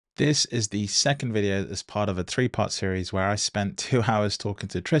This is the second video as part of a three-part series where I spent 2 hours talking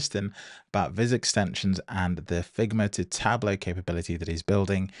to Tristan about Viz extensions and the Figma to Tableau capability that he's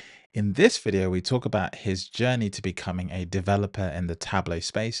building. In this video, we talk about his journey to becoming a developer in the Tableau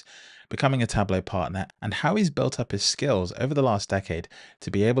space, becoming a Tableau partner, and how he's built up his skills over the last decade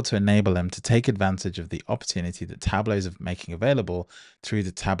to be able to enable him to take advantage of the opportunity that Tableau is making available through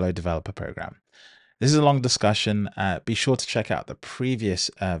the Tableau Developer Program. This is a long discussion. Be sure to check out the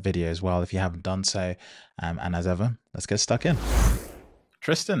previous video as well if you haven't done so. And as ever, let's get stuck in.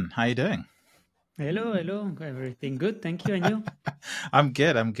 Tristan, how are you doing? Hello. Everything good? Thank you. And you? I'm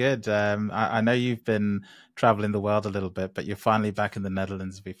good. I know you've been traveling the world a little bit, but you're finally back in the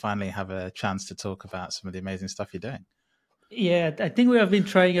Netherlands. We finally have a chance to talk about some of the amazing stuff you're doing. Yeah, I think we have been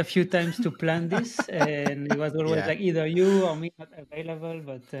trying a few times to plan this, and it was always like either you or me not available.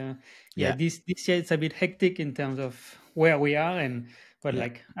 But this year it's a bit hectic in terms of where we are, but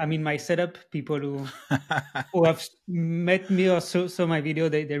like I'm in my setup. People who have met me or saw my video,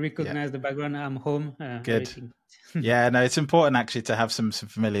 they recognize the background. I'm home. Good. Yeah, no, it's important actually to have some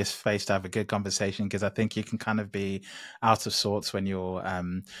familiar face to have a good conversation, because I think you can kind of be out of sorts when you're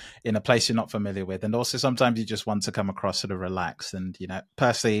in a place you're not familiar with. And also sometimes you just want to come across sort of relaxed. And, you know,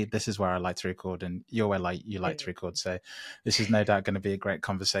 personally, this is where I like to record and you're where you like to record. So this is no doubt going to be a great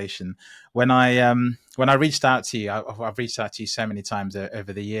conversation. When I reached out to you, I've reached out to you so many times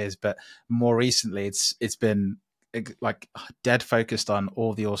over the years, but more recently it's been like dead focused on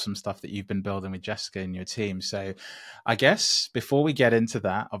all the awesome stuff that you've been building with Jessica and your team. So I guess before we get into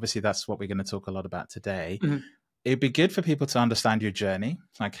that, obviously that's what we're going to talk a lot about today. It'd be good for people to understand your journey.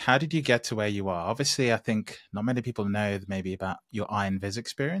 Like, how did you get to where you are? Obviously, I think not many people know maybe about your Iron Viz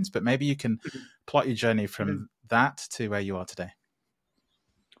experience, but maybe you can plot your journey from that to where you are today.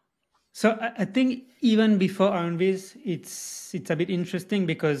 So I think even before Iron Viz, it's a bit interesting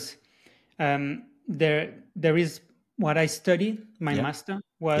because there is what I studied. My master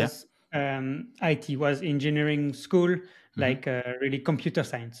was IT, was engineering school, like really computer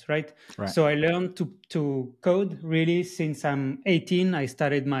science, right? So I learned to code really since I'm 18. I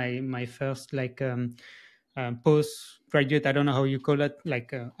started my first like postgraduate. I don't know how you call it,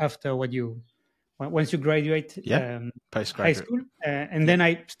 like after once you graduate high school, and then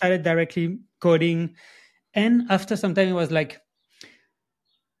I started directly coding. And after some time, it was like,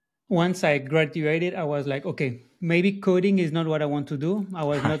 once I graduated, I was like, okay, maybe coding is not what I want to do. I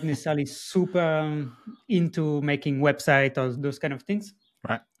was not necessarily super into making websites or those kind of things.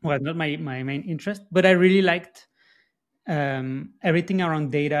 Right. Well, not my main interest, but I really liked everything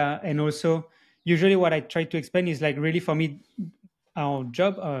around data. And also, usually what I try to explain is like, really for me, our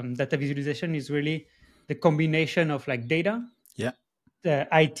job, data visualization, is really the combination of like data, the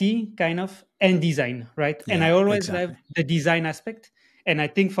IT kind of, and design, right? And I always love the design aspect. And I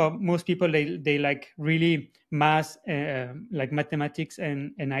think for most people, they like really math, like mathematics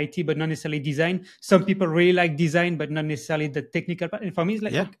and IT, but not necessarily design. Some people really like design, but not necessarily the technical part. And for me, it's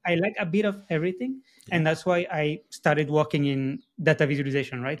like, I like a bit of everything. And that's why I started working in data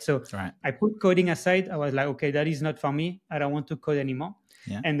visualization, right? So I put coding aside. I was like, okay, that is not for me. I don't want to code anymore.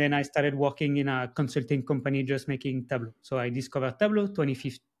 And then I started working in a consulting company just making Tableau. So I discovered Tableau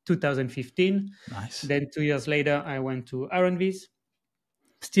 2015. Nice. Then 2 years later, I went to Iron Viz.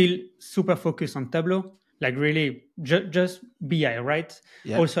 Still super focused on Tableau, like really just BI, right?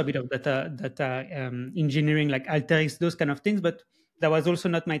 Also a bit of data engineering, like Alteryx, those kind of things. But that was also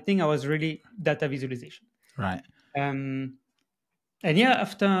not my thing. I was really data visualization. Right. And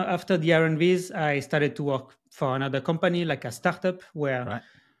after the Iron Viz, I started to work for another company, like a startup, where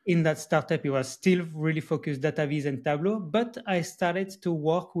in that startup, it was still really focused DataViz and Tableau. But I started to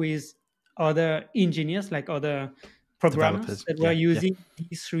work with other engineers, like other programmers that were using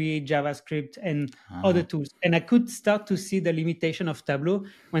D3, JavaScript, and other tools. And I could start to see the limitation of Tableau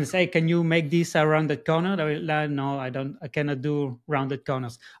when say, can you make this a rounded corner? No, I cannot do rounded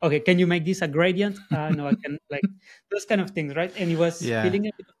corners. Okay, can you make this a gradient? No, I can, like those kind of things, right? And it was feeling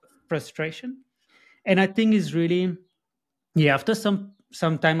a bit of frustration. And I think it's really, after some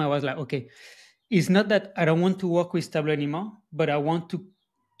time I was like, okay, it's not that I don't want to work with Tableau anymore, but I want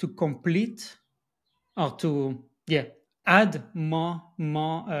to complete or to add more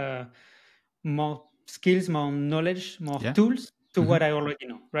skills, more knowledge, more tools to what I already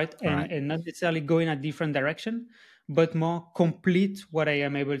know, right? And not necessarily go in a different direction, but more complete what I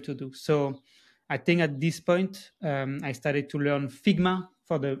am able to do. So I think at this point, I started to learn Figma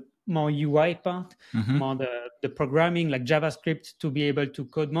for the more UI part, more the programming, like JavaScript, to be able to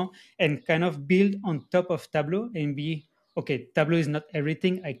code more and kind of build on top of Tableau and be, okay, Tableau is not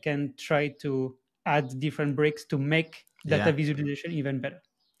everything. I can try to add different bricks to make data visualization even better.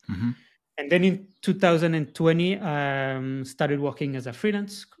 And then in 2020, started working as a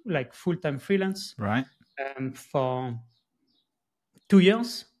freelance, like full-time freelance, right, for 2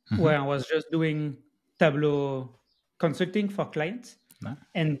 years, where I was just doing Tableau consulting for clients. no.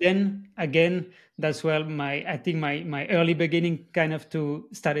 And then again, that's where my early beginning kind of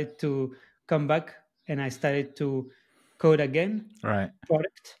started to come back, and I started to code again, Right.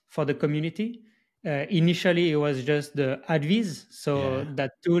 product for the community. Initially, it was just the AdViz, so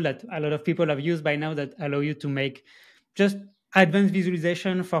that tool that a lot of people have used by now that allow you to make just advanced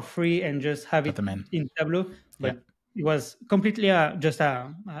visualization for free and just have Put it them in. Tableau. Yeah. But it was completely just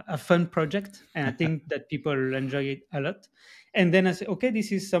a fun project, and I think that people enjoy it a lot. And then I said, okay,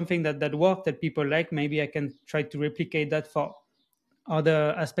 this is something that worked, that people like. Maybe I can try to replicate that for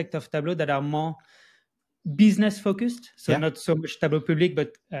other aspects of Tableau that are more business focused, so not so much Tableau public,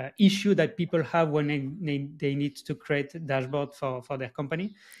 but issue that people have when they need to create a dashboard for their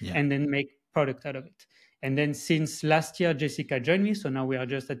company, and then make product out of it. And then since last year, Jessica joined me, so now we are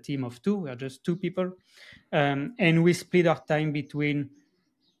just a team of two. We are just two people, and we split our time between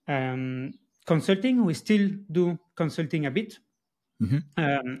consulting. We still do consulting a bit. We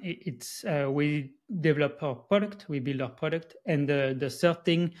develop our product, we build our product, and the third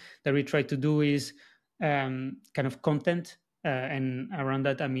thing that we try to do is kind of content, and around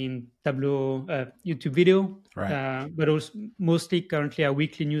that I mean Tableau, YouTube video, but also mostly currently a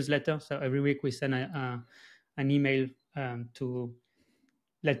weekly newsletter. So every week we send an email to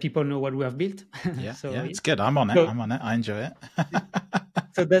let people know what we have built. It's good. I'm on it. I enjoy it.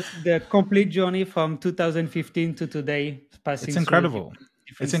 So that's the complete journey from 2015 to today. It's incredible.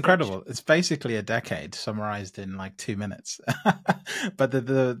 It's incredible. It's basically a decade summarized in like 2 minutes. But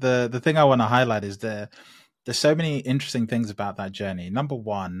the thing I want to highlight is there's so many interesting things about that journey. Number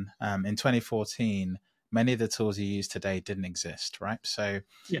one, in 2014, many of the tools you use today didn't exist, right? So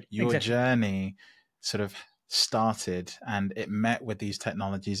your journey sort of started and it met with these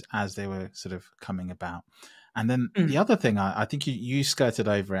technologies as they were sort of coming about. And then the other thing, I think you skirted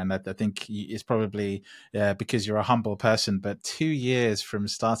over, and I think it's probably because you're a humble person, but 2 years from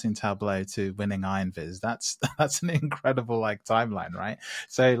starting Tableau to winning Iron Viz, that's an incredible like timeline, right?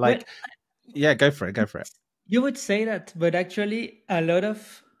 So like, go for it. You would say that, but actually a lot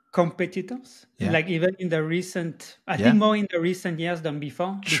of competitors, like even in the recent, I think more in the recent years than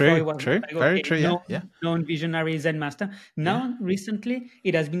before. True, it was true, like, very true. Known visionary Zen master. Now, recently,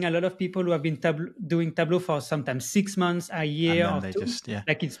 it has been a lot of people who have been doing Tableau for sometimes 6 months, a year, or two.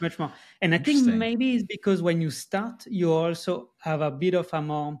 Like it's much more. And I think maybe it's because when you start, you also have a bit of a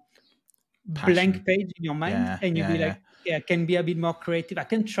more blank page in your mind, and you'll be like, I can be a bit more creative. I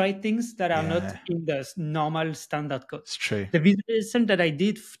can try things that are not in the normal standard code. It's true. The visualization that I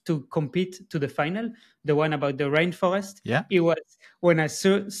did to compete to the final, the one about the rainforest, it was when I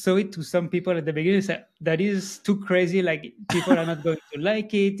saw it to some people at the beginning, I said, that is too crazy. Like people are not going to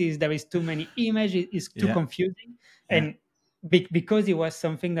like it. There is too many images. It's too confusing. And because it was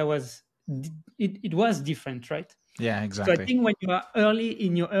something that was, it was different, right? Yeah, exactly. So I think when you are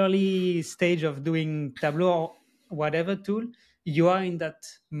in your early stage of doing Tableau or whatever tool, you are in that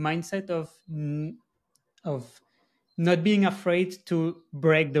mindset of not being afraid to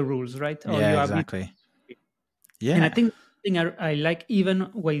break the rules, right? Or exactly. And I think the thing I like, even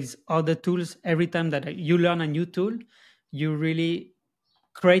with other tools, every time that you learn a new tool, you really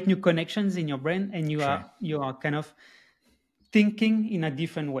create new connections in your brain, and you are kind of thinking in a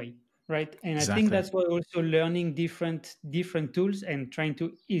different way. Right. And I think that's why also learning different tools and trying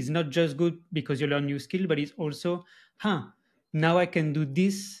to is not just good because you learn new skill, but it's also, now I can do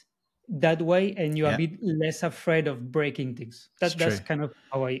this that way, and you're a bit less afraid of breaking things. That's kind of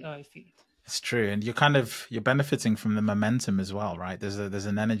how I feel it. It's true. And you're benefiting from the momentum as well, right? There's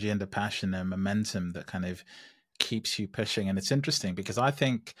an energy and a passion and momentum that kind of keeps you pushing. And it's interesting because I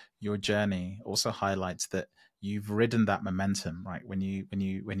think your journey also highlights that you've ridden that momentum, right? When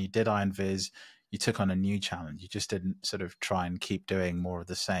you did Iron Viz, you took on a new challenge. You just didn't sort of try and keep doing more of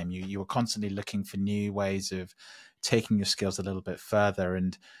the same. You were constantly looking for new ways of taking your skills a little bit further.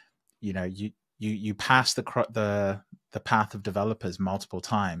 And you passed the path of developers multiple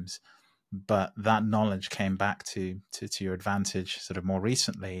times, but that knowledge came back to your advantage sort of more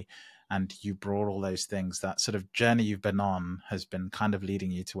recently. And you brought all those things. That sort of journey you've been on has been kind of leading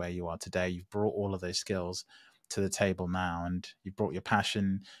you to where you are today. You've brought all of those skills to the table now, and you brought your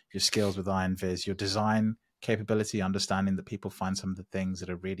passion, your skills with Iron Viz, your design capability, understanding that people find some of the things that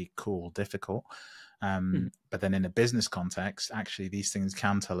are really cool difficult. But then in a business context, actually these things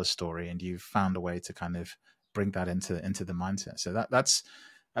can tell a story, and you've found a way to kind of bring that into the mindset. So that's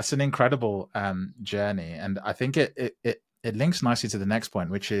an incredible journey, and I think it it links nicely to the next point,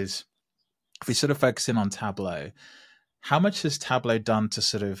 which is if we sort of focus in on Tableau, how much has Tableau done to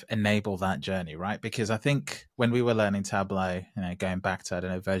sort of enable that journey, right? Because I think when we were learning Tableau, going back to, I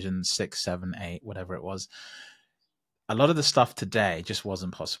don't know, version 6, 7, 8, whatever it was, a lot of the stuff today just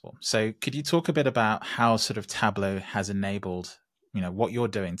wasn't possible. So could you talk a bit about how sort of Tableau has enabled, what you're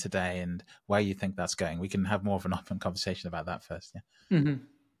doing today and where you think that's going? We can have more of an open conversation about that first. Yeah. Mm-hmm.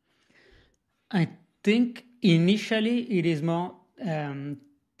 I think initially it is more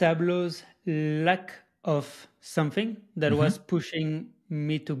Tableau's lack of something that was pushing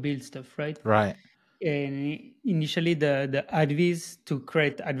me to build stuff, right? Right. And initially the advice to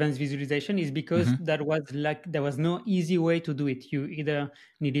create advanced visualization is because there was no easy way to do it. You either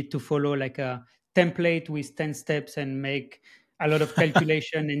needed to follow like a template with 10 steps and make a lot of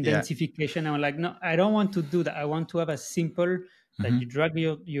calculation and Yeah. densification. I'm like, no, I don't want to do that. I want to have a simple that you drag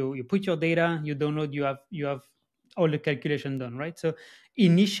you put your data, you download, you have all the calculation done, right? So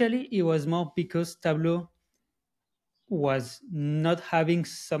initially it was more because Tableau was not having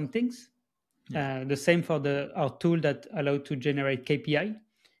some things. The same for our tool that allowed to generate KPI.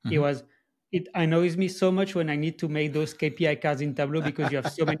 It annoys me so much when I need to make those KPI cards in Tableau because you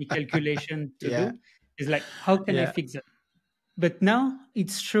have so many calculations to do. It's like, how can I fix that? But now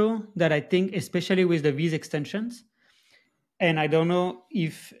it's true that I think, especially with the Viz extensions, and I don't know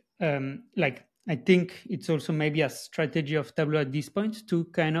if, I think it's also maybe a strategy of Tableau at this point to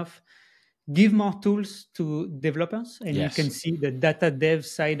kind of give more tools to developers, and you can see the data dev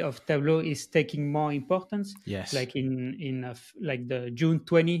side of Tableau is taking more importance. Yes. Like like the June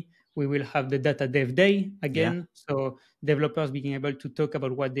 20, we will have the data dev day again. So developers being able to talk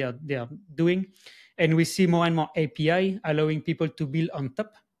about what they are doing, and we see more and more API allowing people to build on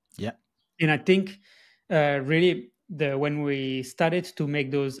top. Yeah. And I think really when we started to make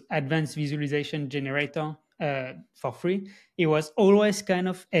those advanced visualization generator for free, it was always kind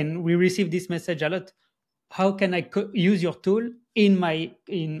of, and we received this message a lot. How can I use your tool in my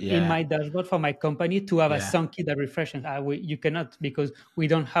dashboard for my company to have a sound key that refreshes? You cannot, because we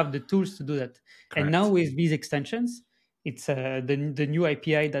don't have the tools to do that. Correct. And now with these extensions, it's the new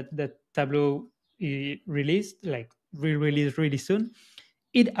API that Tableau released, like released really soon.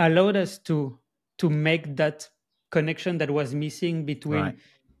 It allowed us to make that connection that was missing between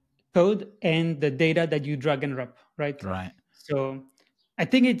code and the data that you drag and drop, right? Right. So I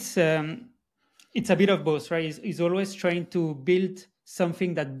think it's a bit of both, right? It's always trying to build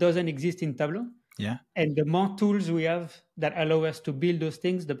something that doesn't exist in Tableau. Yeah. And the more tools we have that allow us to build those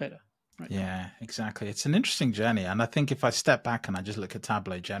things, the better. Right? Yeah, exactly. It's an interesting journey. And I think if I step back and I just look at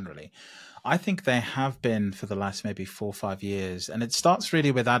Tableau generally, I think they have been for the last maybe 4 or 5 years. And it starts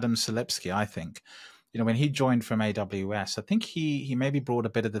really with Adam Selipsky, I think. When he joined from AWS, I think he maybe brought a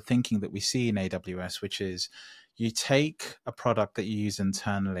bit of the thinking that we see in AWS, which is you take a product that you use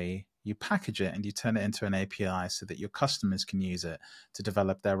internally, you package it and you turn it into an API so that your customers can use it to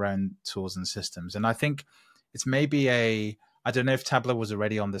develop their own tools and systems. And I think it's maybe I don't know if Tableau was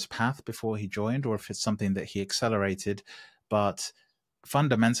already on this path before he joined or if it's something that he accelerated, but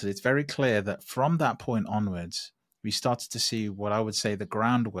fundamentally, it's very clear that from that point onwards, we started to see what I would say the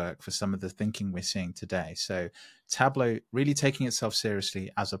groundwork for some of the thinking we're seeing today. So Tableau really taking itself seriously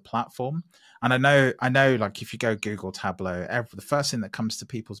as a platform. And I know like if you go Google Tableau, the first thing that comes to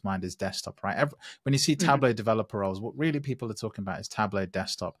people's mind is desktop, right? When you see Tableau developer roles, what really people are talking about is Tableau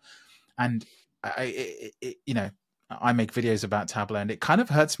desktop. And I make videos about Tableau and it kind of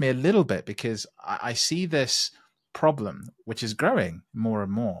hurts me a little bit because I see this problem, which is growing more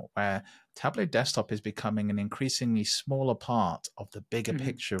and more, where Tableau desktop is becoming an increasingly smaller part of the bigger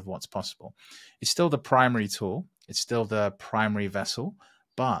picture of what's possible. It's still the primary tool. It's still the primary vessel,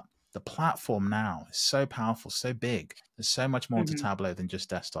 but the platform now is so powerful, so big. There's so much more to Tableau than just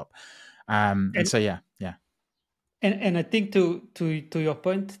desktop. And so, yeah. And I think to your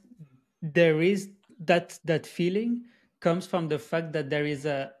point, there is that feeling comes from the fact that there is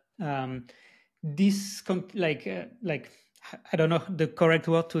a I don't know the correct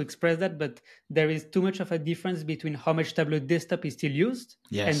word to express that, but there is too much of a difference between how much Tableau desktop is still used,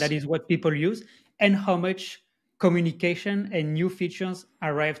 and that is what people use, and how much communication and new features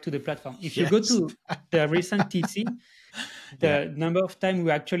arrive to the platform. If you go to the recent TC, the number of times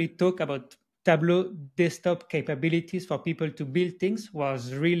we actually talk about Tableau desktop capabilities for people to build things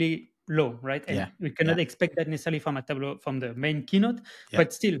was really low, right? And we cannot expect that necessarily from a Tableau, from the main keynote,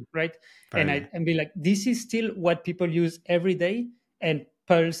 but still, right? And be like, this is still what people use every day, and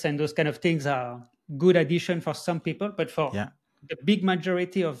Pulse and those kind of things are good addition for some people, but for the big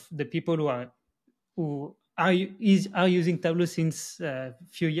majority of the people who are using Tableau since a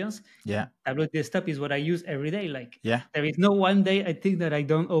few years. Yeah. Tableau Desktop is what I use every day. Like, yeah, there is no one day I think that I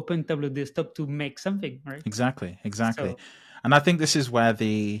don't open Tableau Desktop to make something, right? exactly. So, And I think this is where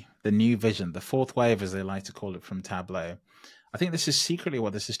the new vision, the fourth wave, as they like to call it, from Tableau, I think this is secretly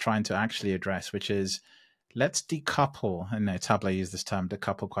what this is trying to actually address, which is, let's decouple. I know Tableau used this term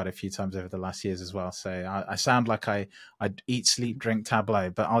decouple quite a few times over the last years as well. So I sound like I eat, sleep, drink Tableau,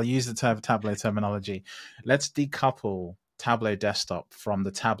 but I'll use the Tableau terminology. Let's decouple Tableau Desktop from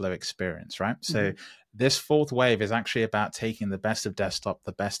the Tableau experience, right? So this fourth wave is actually about taking the best of desktop,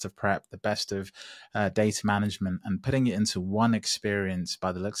 the best of prep, the best of data management, and putting it into one experience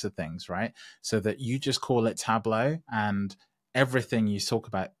by the looks of things, right? So that you just call it Tableau, and everything you talk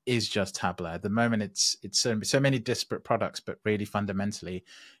about is just Tableau. At the moment, it's so many disparate products, but really fundamentally,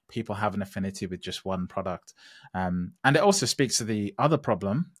 people have an affinity with just one product. And it also speaks to the other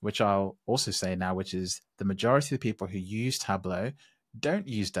problem, which I'll also say now, which is the majority of the people who use Tableau don't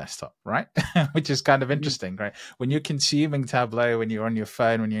use desktop, right? Which is kind of interesting, right? When you're consuming Tableau, when you're on your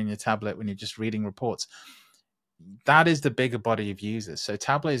phone, when you're on your tablet, when you're just reading reports, that is the bigger body of users. So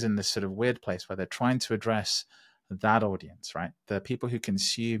Tableau is in this sort of weird place where they're trying to address that audience, right? The people who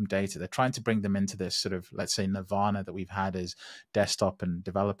consume data, they're trying to bring them into this sort of, let's say, nirvana that we've had as desktop and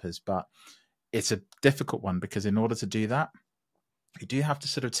developers. But it's a difficult one, because in order to do that, you do have to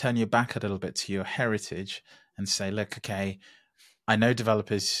sort of turn your back a little bit to your heritage and say, look, okay, I know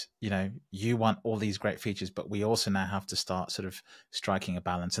developers, you want all these great features, but we also now have to start sort of striking a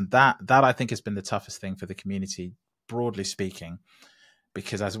balance. And that I think has been the toughest thing for the community, broadly speaking,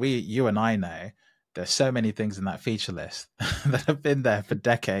 because as you and I know, there's so many things in that feature list that have been there for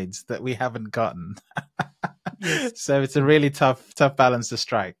decades that we haven't gotten. Yes. So it's a really tough balance to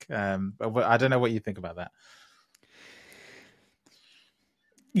strike. But I don't know what you think about that.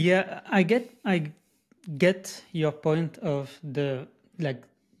 Yeah, I get your point of the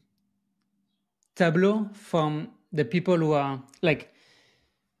Tableau from the people who are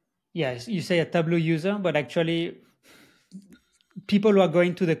yes, you say a Tableau user, but actually people who are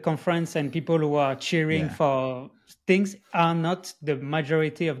going to the conference and people who are cheering for things are not the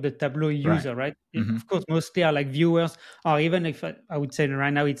majority of the Tableau user, right? Of course, mostly are viewers, or even if I would say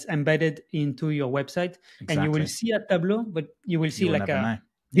right now it's embedded into your website, and you will see a Tableau, but you will see a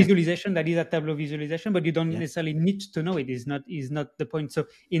visualization that is a Tableau visualization, but you don't necessarily need to know it. Is not the point. So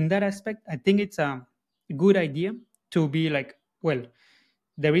in that aspect, I think it's a good idea to be well,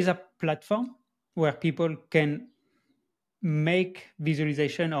 there is a platform where people can make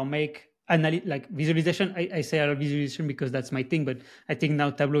visualization or make visualization. I say visualization because that's my thing, but I think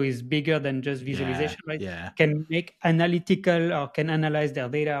now Tableau is bigger than just visualization, right? Yeah. Can make analytical or can analyze their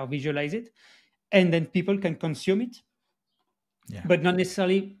data or visualize it, and then people can consume it. Yeah. But not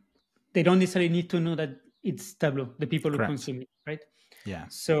necessarily, they don't necessarily need to know that it's Tableau, the people who consume it, right? Yeah.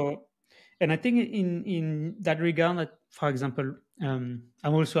 So, and I think in that regard, that, for example, I'm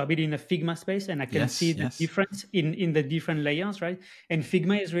also a bit in the Figma space, and I can see the difference in the different layers, right? And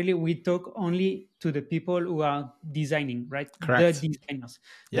Figma is really, we talk only to the people who are designing, right? Correct. The designers.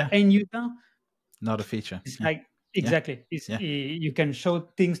 The end user, not a feature. It's exactly. You can show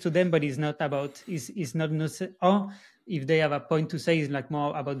things to them, but it's not about, it's not, or if they have a point to say, it's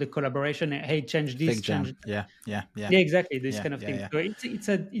more about the collaboration. Hey, change this, change. Yeah, exactly. This kind of thing. Yeah.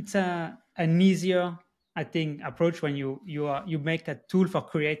 So it's an easier, I think, approach when you make a tool for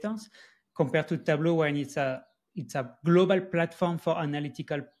creators compared to Tableau, when it's a global platform for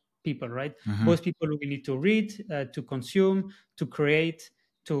analytical people, right? Most people will need to read, to consume, to create,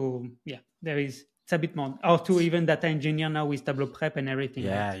 it's a bit more, or to even data engineer now with Tableau prep and everything.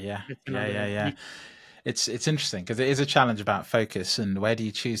 Yeah. It's interesting because it is a challenge about focus and where do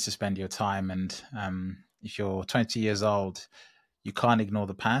you choose to spend your time. And if you're 20 years old, you can't ignore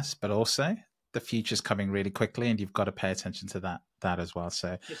the past, but also the future's coming really quickly, and you've got to pay attention to that as well.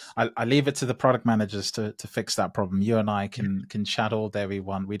 So I leave it to the product managers to fix that problem. You and I can chat all day we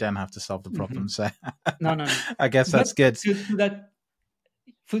want. We don't have to solve the problem. So no. I guess that's good. To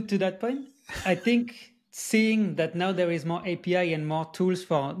that point, I think seeing that now there is more API and more tools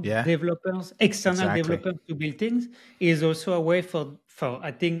for developers, external developers to build things, is also a way for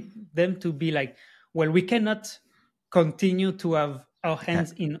I think them to be well, we cannot continue to have our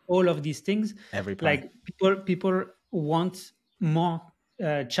hands in all of these things. People want more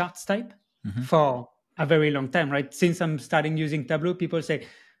charts type for a very long time, right? Since I'm starting using Tableau, people say,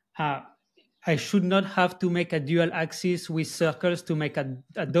 I should not have to make a dual axis with circles to make a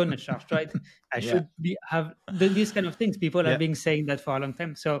donut chart, right? I should have these kind of things. People have been saying that for a long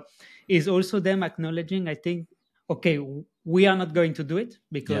time. So it's also them acknowledging, I think, okay, we are not going to do it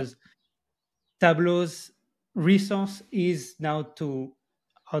because Tableau's resource is now to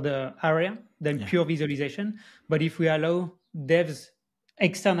other area than pure visualization. But if we allow devs,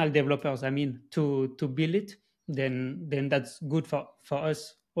 external developers, to build it, then that's good for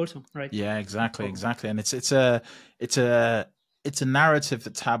us also, right? Yeah, exactly, exactly. And it's a narrative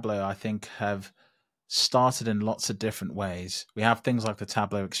that Tableau, I think, have started in lots of different ways. We have things like the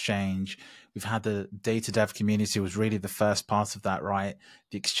Tableau Exchange. We've had the data dev community was really the first part of that, right?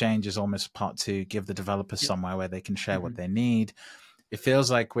 The Exchange is almost part two, give the developers somewhere where they can share what they need. It feels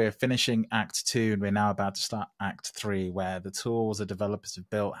like we're finishing Act 2 and we're now about to start Act 3, where the tools the developers have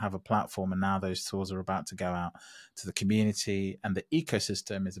built have a platform, and now those tools are about to go out to the community, and the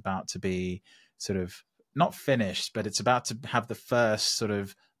ecosystem is about to be sort of not finished, but it's about to have the first sort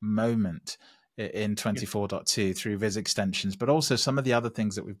of moment in 24.2 through Viz extensions, but also some of the other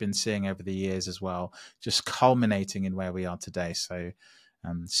things that we've been seeing over the years as well, just culminating in where we are today. So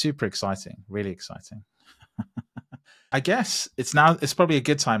super exciting, really exciting. I guess it's probably a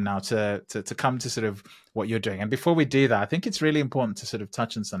good time now to come to sort of what you're doing. And before we do that, I think it's really important to sort of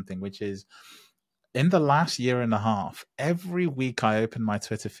touch on something, which is in the last year and a half, every week I open my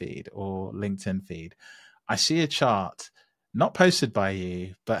Twitter feed or LinkedIn feed, I see a chart not posted by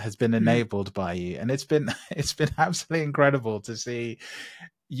you, but has been enabled by you. And it's been absolutely incredible to see.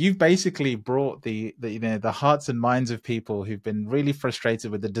 You've basically brought the hearts and minds of people who've been really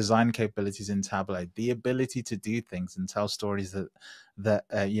frustrated with the design capabilities in Tableau, the ability to do things and tell stories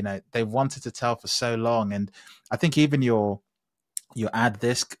that they wanted to tell for so long. And I think even your add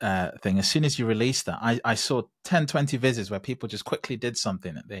this thing, as soon as you released that, I saw 10, 20 visits where people just quickly did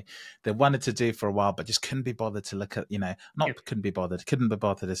something that they wanted to do for a while, but just couldn't be bothered to look at, couldn't be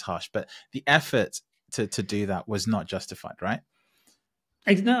bothered is harsh, but the effort to do that was not justified, right?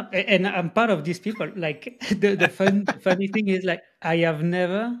 It's not, and I'm part of these people. Like the funny thing is, like, I have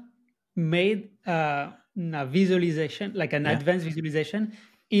never made a visualization, like an advanced visualization,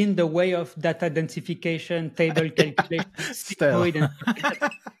 in the way of data densification, table calculation, sigmoid,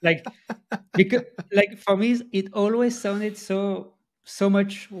 and like, because like for me, it always sounded so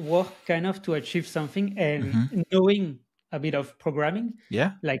much work kind of to achieve something, and knowing a bit of programming.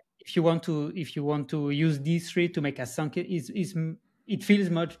 Like if you want to use D3 to make a sunk, it feels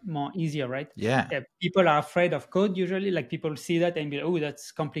much more easier, right? People are afraid of code usually. Like people see that and be like, oh,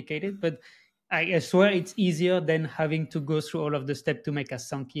 that's complicated. But I swear it's easier than having to go through all of the steps to make a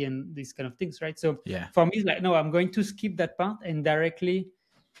Sankey and these kind of things, right? So for me, it's like, no, I'm going to skip that part and directly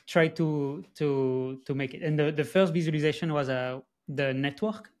try to make it. And the first visualization was the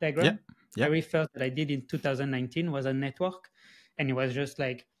network diagram. Very first that I did in 2019 was a network, and it was just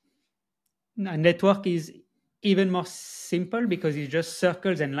like, a network is even more simple because it's just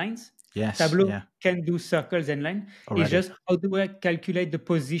circles and lines. Tableau can do circles and lines. It's just how do I calculate the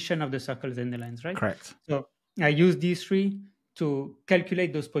position of the circles and the lines, right? Correct. So I use these three to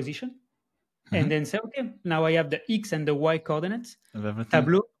calculate those positions and then say, okay, now I have the X and the Y coordinates.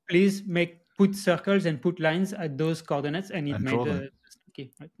 Tableau, please put circles and put lines at those coordinates, and it made the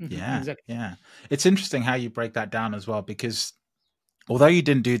okay, right? Exactly. Yeah. It's interesting how you break that down as well, because although you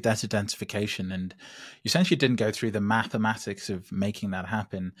didn't do data identification and you essentially didn't go through the mathematics of making that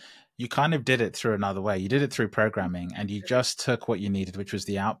happen, you kind of did it through another way. You did it through programming, and you just took what you needed, which was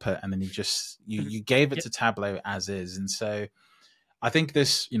the output, and then you gave it to Tableau as is. And so I think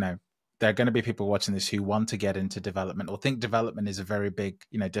this, there are going to be people watching this who want to get into development or think development is a very big,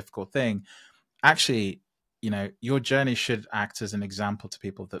 difficult thing. Actually, your journey should act as an example to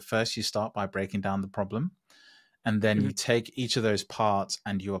people that first you start by breaking down the problem. And then you take each of those parts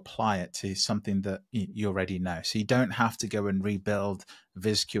and you apply it to something that you already know. So you don't have to go and rebuild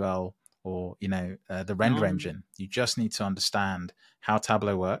VizQL or, the render engine. You just need to understand how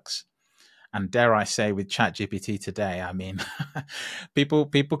Tableau works. And dare I say, with ChatGPT today, I mean, people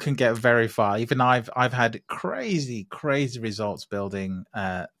can get very far. Even I've had crazy results building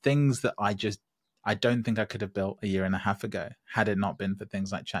things that I don't think I could have built a year and a half ago had it not been for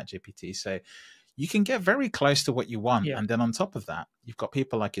things like ChatGPT. So you can get very close to what you want. And then on top of that, you've got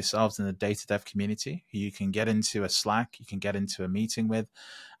people like yourselves in the data dev community who you can get into a Slack, you can get into a meeting with,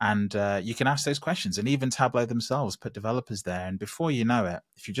 and you can ask those questions. And even Tableau themselves put developers there. And before you know it,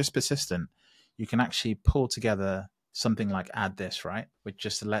 if you're just persistent, you can actually pull together something like Add This, right? Which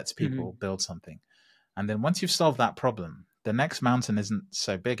just lets people build something. And then once you've solved that problem, the next mountain isn't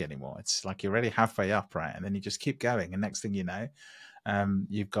so big anymore. It's like you're already halfway up, right? And then you just keep going. And next thing you know,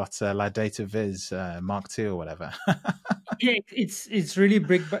 you've got LaDataViz Mark II or whatever. Yeah, it's really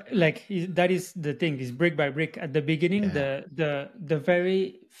brick by, like that is the thing, is brick by brick. At the beginning, the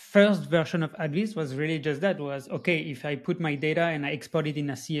very first version of Adviz was really just that, was okay, if I put my data and I export it in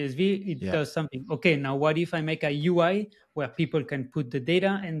a CSV, it does something. Okay, now what if I make a UI where people can put the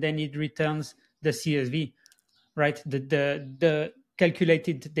data and then it returns the CSV, right? The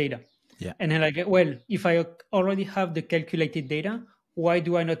calculated data. Yeah. And then like, well, if I already have the calculated data, why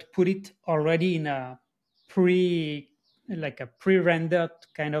do I not put it already in a pre-rendered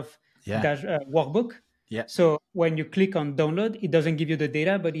kind of workbook? Yeah. So when you click on download, it doesn't give you the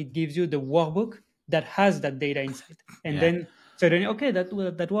data, but it gives you the workbook that has that data inside. And then okay,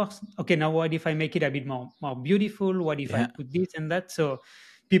 that works. Okay, now what if I make it a bit more beautiful? What if I put this and that? So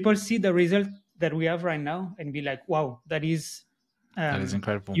people see the result that we have right now and be like, wow, that is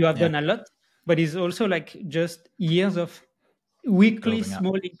incredible. You have done a lot, but it's also like just years of weekly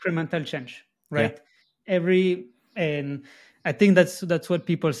small incremental change, right? And I think that's what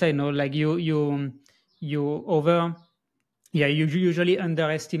people say. No, like you usually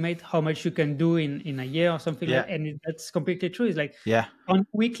underestimate how much you can do in a year or something like, and that's completely true. It's like on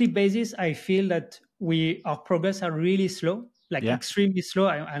weekly basis, I feel that our progress are really slow, like extremely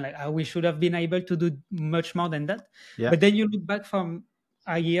slow. We should have been able to do much more than that. But then you look back from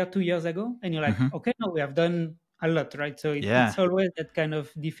a year, 2 years ago, and you're like, okay, no, we have done a lot, right? So it's always that kind of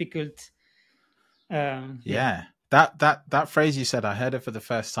difficult. That phrase you said, I heard it for the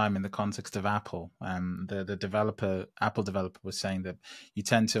first time in the context of Apple. The Apple developer was saying that you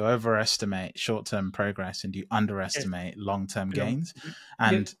tend to overestimate short-term progress and you underestimate long-term gains.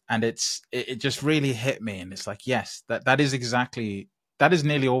 And it just really hit me. And it's like, yes, that is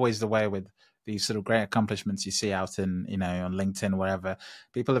nearly always the way with these sort of great accomplishments you see out in, on LinkedIn, wherever.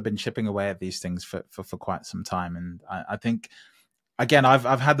 People have been chipping away at these things for quite some time. And I think, again,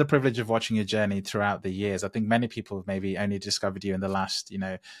 I've had the privilege of watching your journey throughout the years. I think many people have maybe only discovered you in the last, 2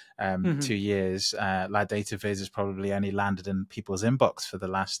 years. LaDataViz has probably only landed in people's inbox for the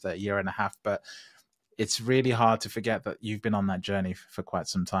last year and a half. But it's really hard to forget that you've been on that journey for quite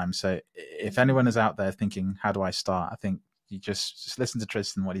some time. So if anyone is out there thinking, how do I start? I think you just listen to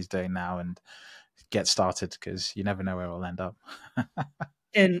Tristan, what he's doing now, and get started, because you never know where it'll end up.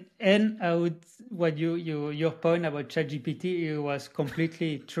 And I would, your point about ChatGPT, it was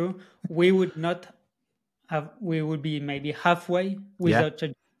completely true. We would be maybe halfway without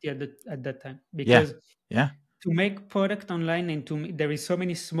ChatGPT at that time, because to make product online and there is so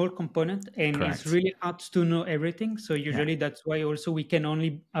many small components, and it's really hard to know everything. So usually that's why also we can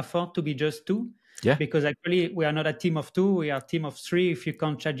only afford to be just two. Because actually we are not a team of two, we are a team of three if you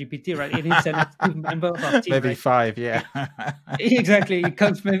count ChatGPT, right? It is an active member of our team. Maybe right? 5, Exactly. It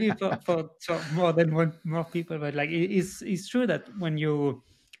counts maybe for more than more people. But like it's true that when you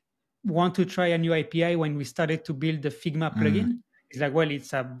want to try a new API, when we started to build the Figma plugin, it's like, well,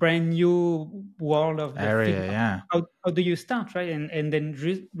 it's a brand new world of the Figma. How do you start, right? And then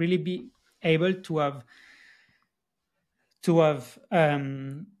really be able to have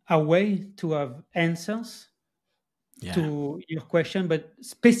a way to have answers to your question, but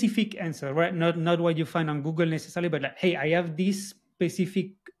specific answer, right? Not what you find on Google necessarily, but like, hey, I have this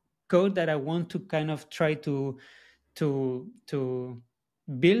specific code that I want to kind of try to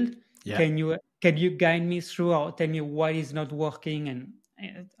build. Can you guide me through, or tell me why is not working? And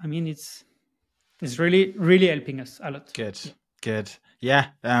I mean, it's really, really helping us a lot. Good.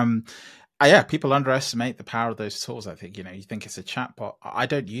 People underestimate the power of those tools. I think, you think it's a chatbot. I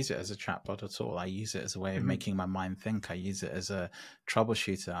don't use it as a chatbot at all. I use it as a way of making my mind think. I use it as a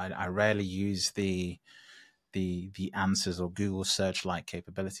troubleshooter. I rarely use the answers or Google search-like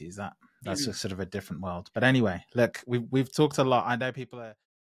capabilities. That's a sort of a different world. But anyway, look, we've talked a lot. I know people are